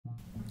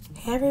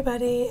Hey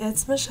everybody,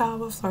 it's Michelle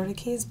with Florida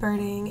Keys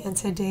Birding, and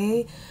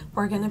today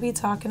we're going to be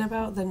talking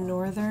about the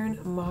Northern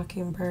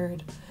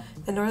Mockingbird.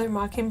 The Northern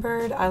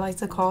Mockingbird, I like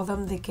to call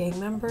them the gang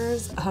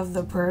members of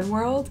the bird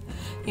world.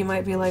 You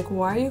might be like,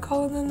 why are you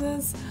calling them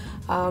this?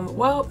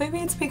 Well, maybe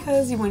it's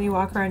because when you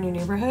walk around your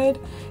neighborhood,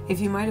 if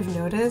you might have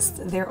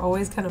noticed, they're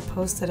always kind of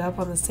posted up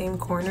on the same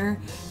corner,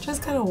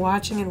 just kind of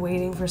watching and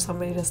waiting for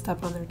somebody to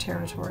step on their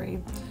territory.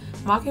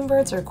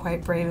 Mockingbirds are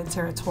quite brave and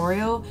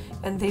territorial,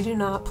 and they do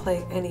not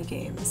play any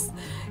games.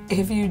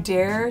 If you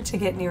dare to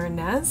get near a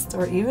nest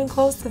or even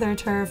close to their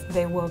turf,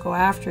 they will go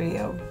after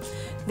you.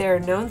 They're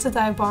known to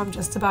dive bomb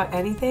just about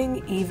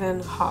anything,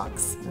 even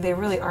hawks. They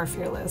really are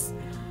fearless.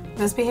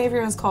 This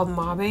behavior is called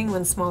mobbing,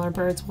 when smaller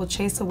birds will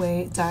chase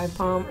away, dive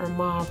bomb, or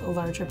mob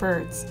larger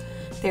birds.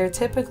 They are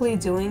typically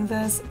doing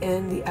this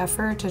in the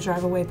effort to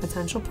drive away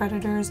potential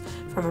predators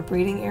from a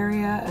breeding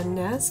area, a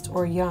nest,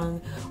 or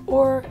young,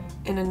 or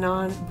in a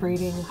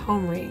non-breeding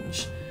home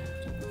range.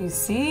 You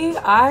see,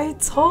 I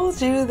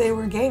told you they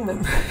were gang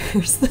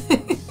members.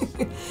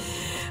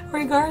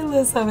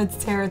 Regardless of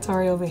its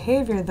territorial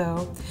behavior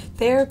though,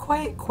 they are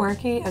quite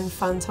quirky and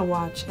fun to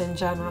watch in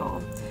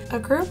general. A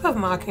group of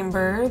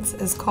mockingbirds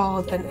is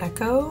called an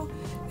echo,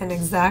 an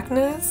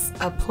exactness,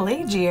 a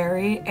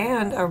plagiary,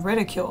 and a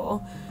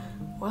ridicule.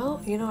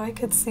 Well, you know, I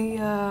could see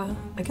a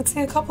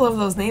couple of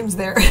those names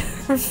there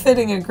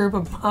fitting a group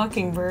of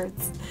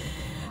mockingbirds.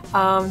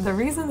 The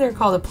reason they're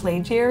called a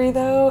plagiary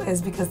though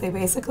is because they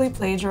basically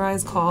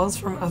plagiarize calls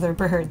from other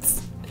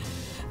birds.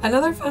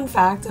 Another fun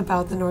fact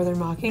about the Northern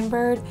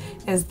Mockingbird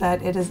is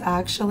that it is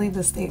actually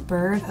the state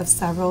bird of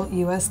several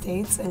U.S.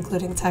 states,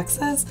 including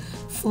Texas,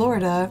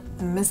 Florida,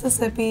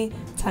 Mississippi,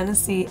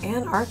 Tennessee,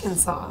 and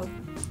Arkansas.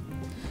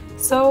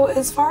 So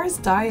as far as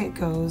diet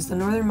goes, the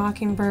Northern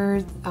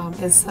Mockingbird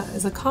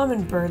is a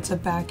common bird to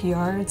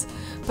backyards,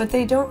 but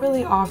they don't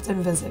really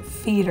often visit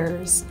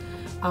feeders.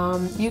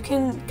 You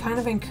can kind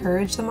of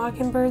encourage the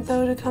mockingbird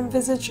though to come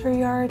visit your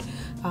yard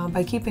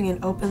by keeping an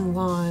open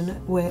lawn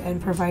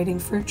and providing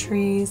fruit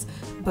trees,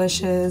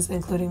 bushes,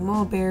 including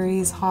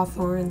mulberries,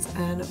 hawthorns,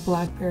 and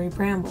blackberry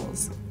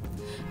brambles.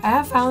 I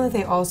have found that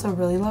they also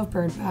really love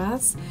bird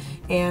baths,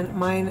 and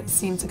mine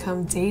seem to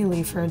come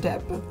daily for a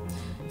dip.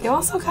 They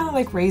also kind of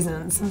like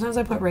raisins. Sometimes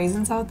I put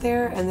raisins out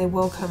there and they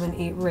will come and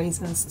eat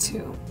raisins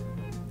too.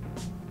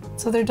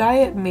 So their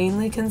diet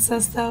mainly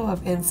consists though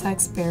of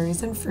insects,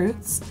 berries, and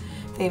fruits.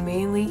 They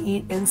mainly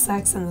eat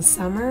insects in the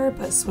summer,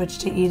 but switch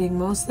to eating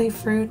mostly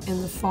fruit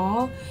in the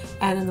fall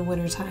and in the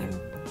wintertime.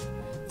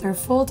 Their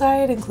full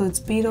diet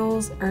includes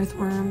beetles,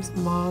 earthworms,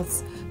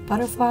 moths,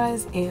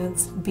 butterflies,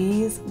 ants,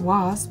 bees,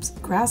 wasps,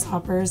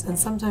 grasshoppers, and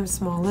sometimes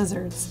small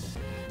lizards.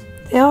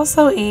 They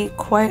also eat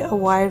quite a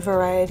wide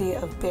variety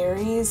of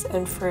berries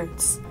and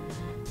fruits.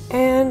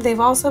 And they've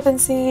also been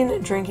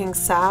seen drinking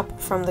sap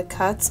from the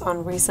cuts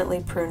on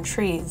recently pruned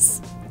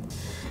trees.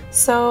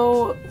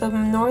 So the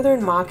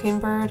Northern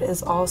Mockingbird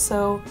is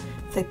also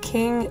the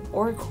king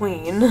or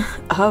queen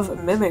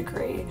of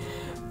mimicry.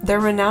 They're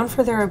renowned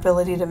for their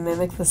ability to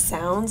mimic the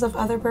sounds of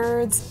other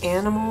birds,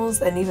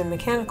 animals, and even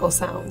mechanical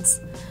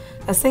sounds.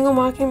 A single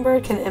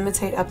mockingbird can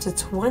imitate up to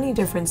 20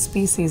 different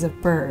species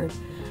of bird.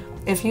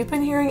 If you've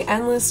been hearing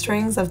endless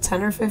strings of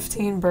 10 or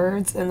 15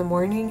 birds in the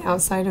morning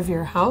outside of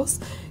your house,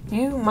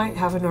 you might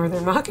have a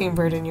Northern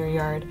Mockingbird in your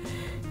yard.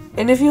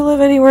 And if you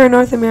live anywhere in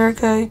North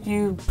America,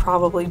 you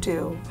probably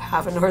do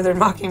have a Northern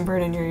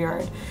Mockingbird in your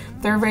yard.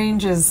 Their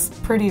range is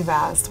pretty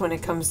vast when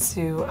it comes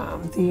to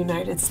the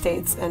United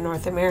States and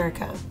North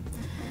America.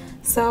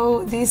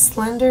 So these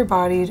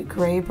slender-bodied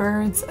gray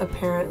birds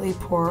apparently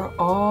pour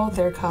all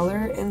their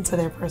color into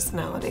their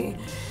personality.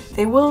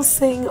 They will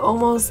sing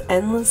almost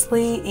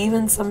endlessly,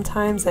 even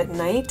sometimes at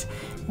night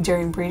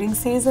during breeding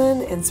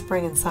season in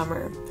spring and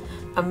summer.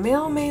 A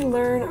male may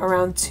learn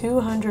around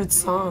 200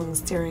 songs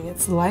during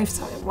its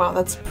lifetime. Wow,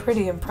 that's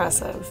pretty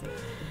impressive.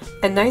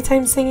 And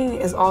nighttime singing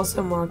is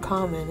also more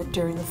common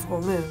during the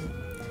full moon.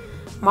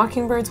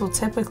 Mockingbirds will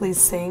typically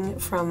sing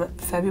from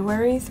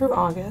February through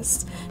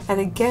August, and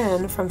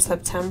again from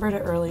September to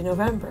early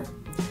November.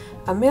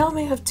 A male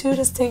may have two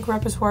distinct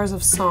repertoires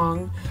of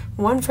song,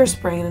 one for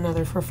spring and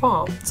another for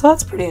fall. So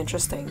that's pretty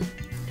interesting.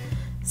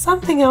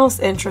 Something else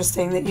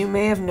interesting that you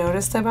may have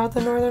noticed about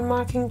the Northern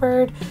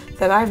Mockingbird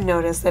that I've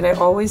noticed that I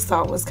always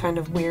thought was kind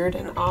of weird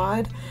and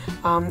odd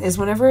is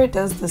whenever it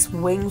does this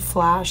wing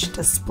flash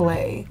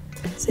display.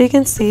 So you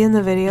can see in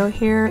the video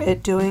here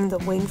it doing the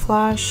wing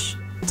flash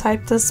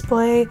type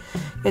display.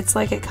 It's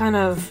like it kind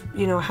of,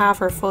 you know,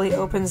 half or fully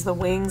opens the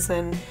wings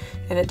and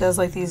it does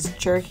like these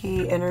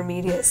jerky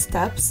intermediate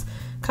steps,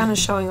 kind of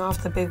showing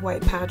off the big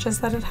white patches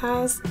that it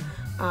has.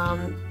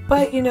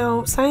 But you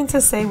know,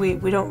 scientists say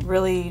we don't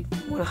really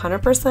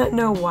 100%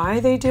 know why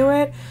they do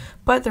it,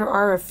 but there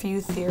are a few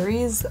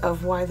theories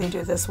of why they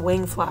do this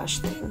wing flash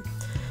thing.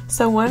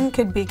 So one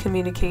could be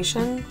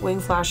communication. Wing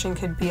flashing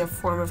could be a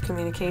form of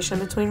communication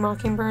between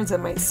mockingbirds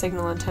that might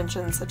signal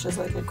intentions such as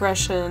like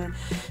aggression,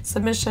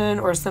 submission,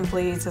 or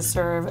simply to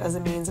serve as a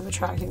means of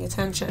attracting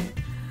attention.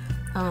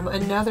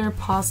 Another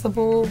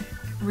possible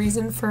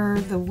reason for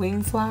the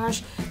wing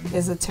flash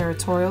is a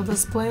territorial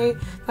display.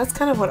 That's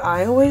kind of what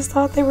I always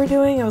thought they were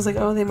doing. I was like,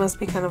 oh, they must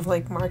be kind of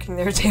like marking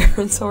their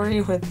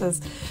territory with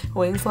this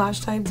wing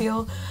flash type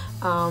deal.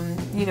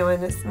 You know,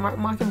 and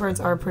mockingbirds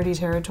are pretty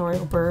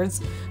territorial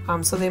birds,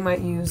 so they might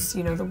use,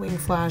 you know, the wing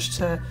flash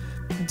to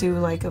do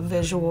like a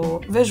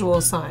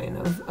visual sign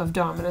of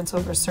dominance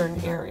over a certain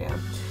area.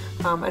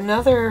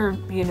 Another,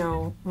 you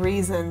know,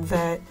 reason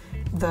that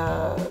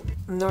the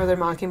northern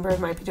mockingbird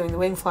might be doing the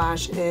wing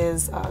flash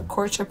is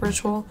courtship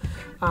ritual.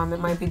 It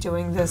might be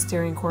doing this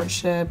during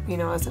courtship, you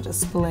know, as a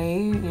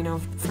display, you know,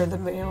 for the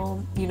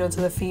male, you know,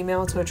 to the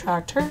female to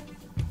attract her.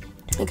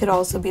 It could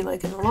also be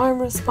like an alarm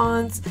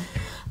response.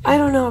 I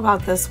don't know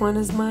about this one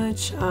as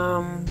much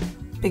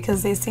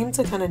because they seem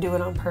to kind of do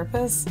it on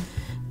purpose.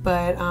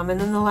 But and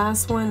then the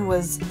last one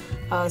was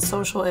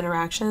social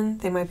interaction.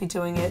 They might be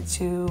doing it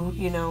to,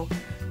 you know,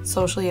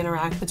 socially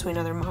interact between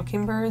other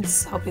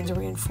mockingbirds, helping to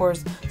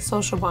reinforce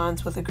social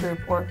bonds with a group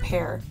or a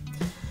pair.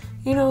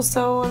 You know,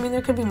 so, I mean,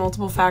 there could be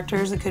multiple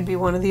factors. It could be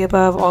one of the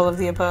above, all of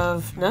the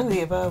above, none of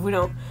the above. We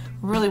don't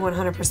really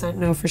 100%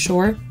 know for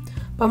sure.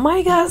 But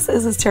my guess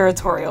is it's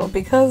territorial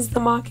because the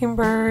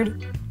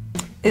mockingbird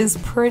is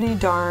pretty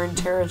darn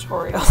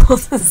territorial,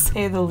 to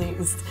say the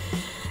least.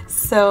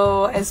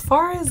 So as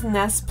far as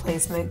nest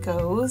placement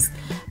goes,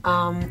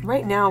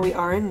 right now we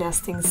are in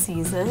nesting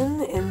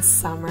season in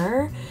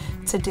summer.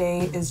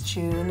 Today is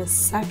June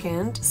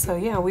 2nd, so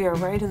yeah, we are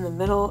right in the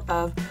middle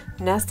of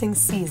nesting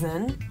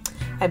season.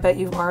 I bet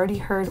you've already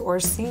heard or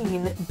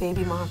seen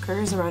baby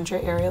mockers around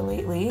your area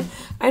lately.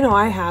 I know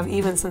I have,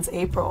 even since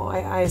April.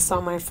 I saw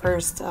my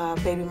first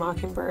baby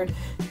mockingbird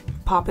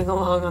popping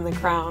along on the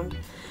ground.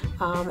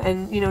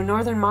 And you know,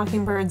 northern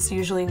mockingbirds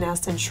usually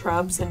nest in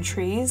shrubs and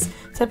trees,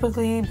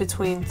 typically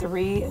between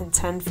 3 and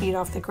 10 feet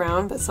off the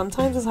ground, but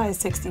sometimes as high as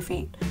 60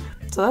 feet.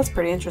 So that's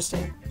pretty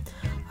interesting.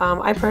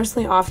 I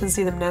personally often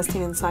see them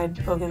nesting inside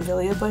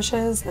bougainvillea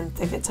bushes and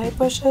thicket type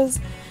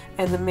bushes,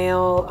 and the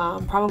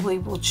male probably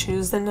will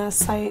choose the nest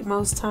site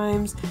most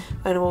times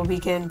and will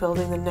begin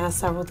building the nest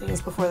several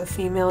days before the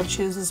female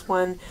chooses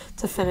one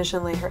to finish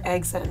and lay her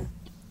eggs in.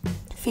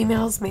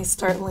 Females may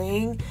start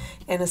laying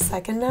in a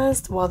second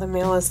nest while the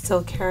male is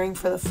still caring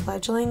for the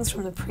fledglings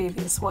from the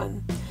previous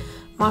one.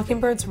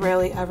 Mockingbirds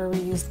rarely ever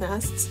reuse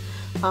nests.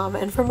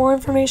 And for more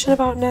information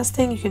about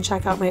nesting, you can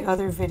check out my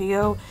other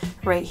video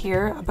right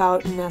here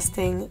about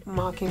nesting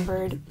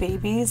mockingbird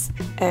babies,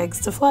 eggs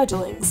to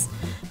fledglings.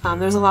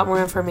 There's a lot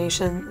more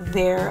information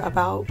there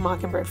about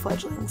mockingbird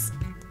fledglings.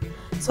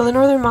 So the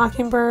northern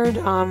mockingbird,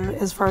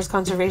 as far as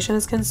conservation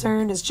is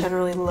concerned, is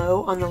generally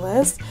low on the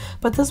list,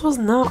 but this was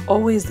not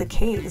always the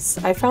case.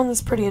 I found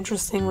this pretty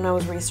interesting when I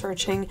was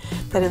researching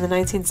that in the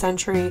 19th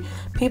century,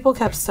 people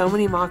kept so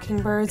many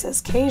mockingbirds as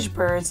cage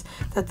birds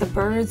that the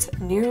birds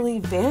nearly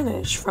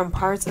vanished from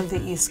parts of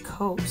the East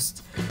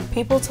Coast.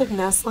 People took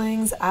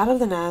nestlings out of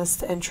the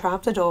nest and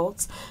trapped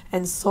adults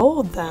and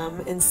sold them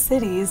in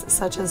cities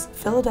such as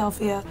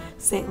Philadelphia,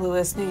 St.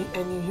 Louis,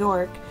 and New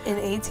York in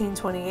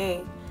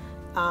 1828.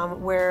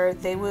 Where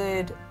they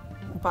would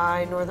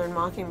buy northern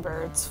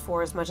mockingbirds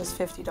for as much as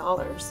 $50.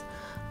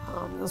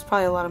 It was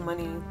probably a lot of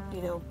money,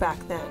 you know, back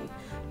then.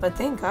 But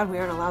thank God we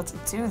aren't allowed to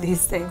do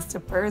these things to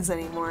birds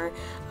anymore,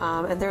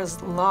 and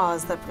there's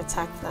laws that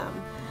protect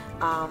them.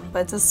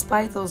 But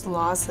despite those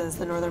losses,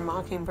 the northern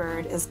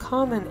mockingbird is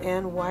common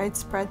and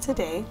widespread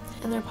today,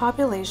 and their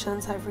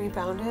populations have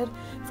rebounded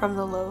from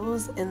the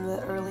lows in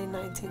the early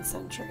 19th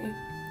century.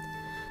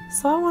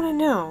 So I want to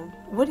know,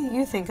 what do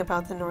you think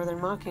about the northern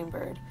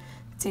mockingbird?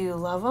 Do you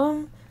love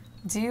them?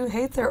 Do you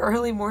hate their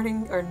early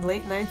morning or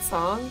late night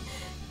song?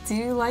 Do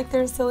you like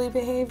their silly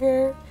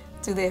behavior?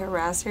 Do they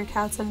harass your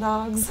cats and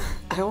dogs?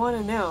 I want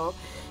to know.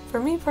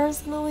 For me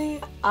personally,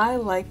 I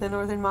like the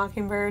northern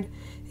mockingbird.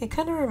 It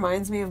kind of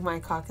reminds me of my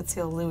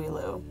cockatiel Louie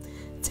Lou.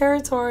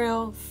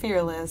 Territorial,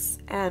 fearless,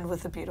 and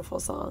with a beautiful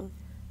song.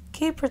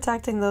 Keep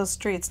protecting those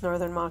streets,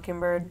 northern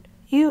mockingbird.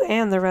 You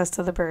and the rest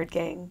of the bird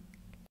gang.